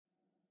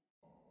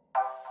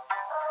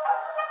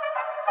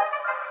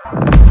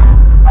What's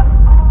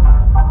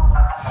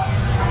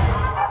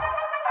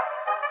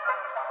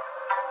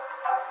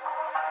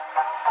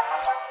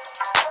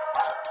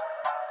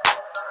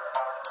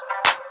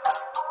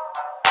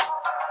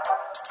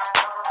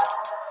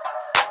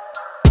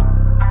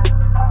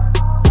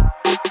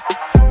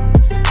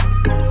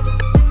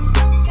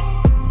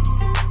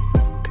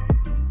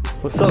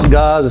up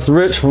guys, it's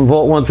Rich from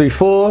Vault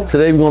 134.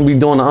 Today we're going to be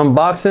doing an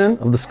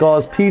unboxing of the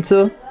Scarr's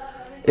Pizza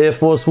Air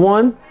Force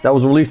One that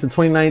was released in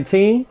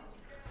 2019.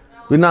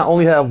 We not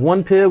only have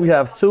one pair, we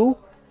have two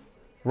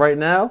right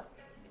now.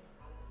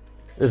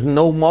 There's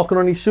no marking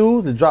on these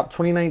shoes. It dropped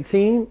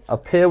 2019. A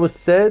pair was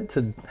said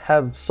to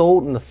have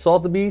sold in the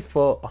Sotheby's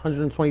for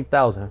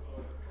 $120,000.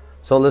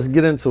 So let's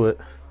get into it.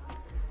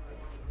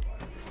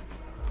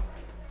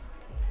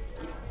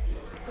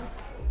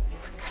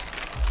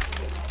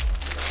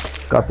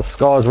 Got the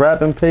Scarr's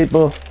wrapping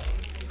paper,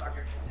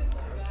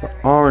 the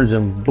orange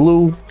and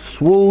blue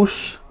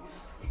swoosh,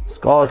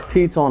 Scarr's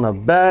Pizza on the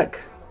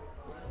back.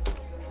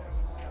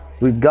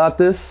 We got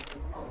this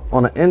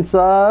on the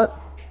inside.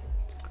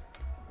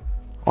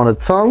 On the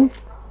tongue,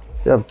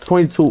 you have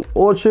 22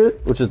 Orchard,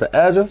 which is the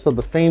address of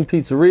the famed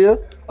pizzeria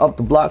up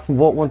the block from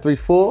Vault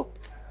 134.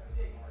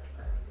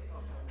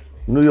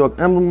 New York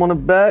emblem on the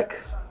back.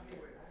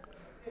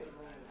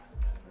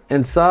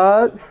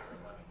 Inside,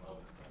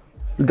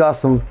 we got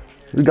some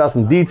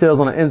details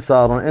on the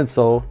inside, on the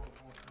insole.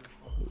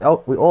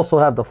 We also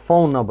have the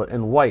phone number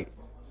in white,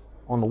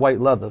 on the white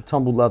leather,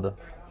 tumbled leather.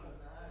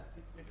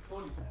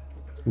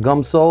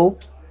 Gum sole,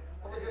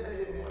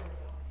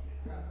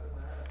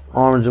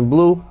 orange and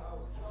blue,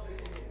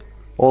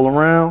 all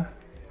around.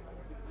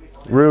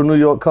 Real New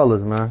York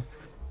colors, man.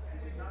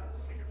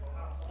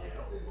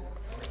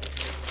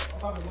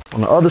 On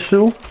the other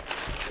shoe,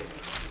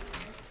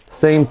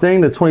 same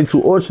thing, the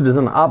 22 Orchard is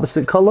in the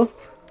opposite color.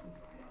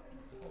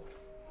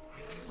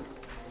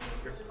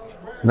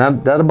 Now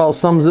that about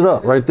sums it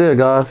up right there,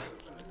 guys.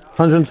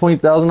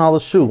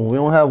 $120,000 shoe. We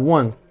don't have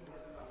one.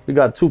 We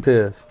got two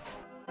pairs.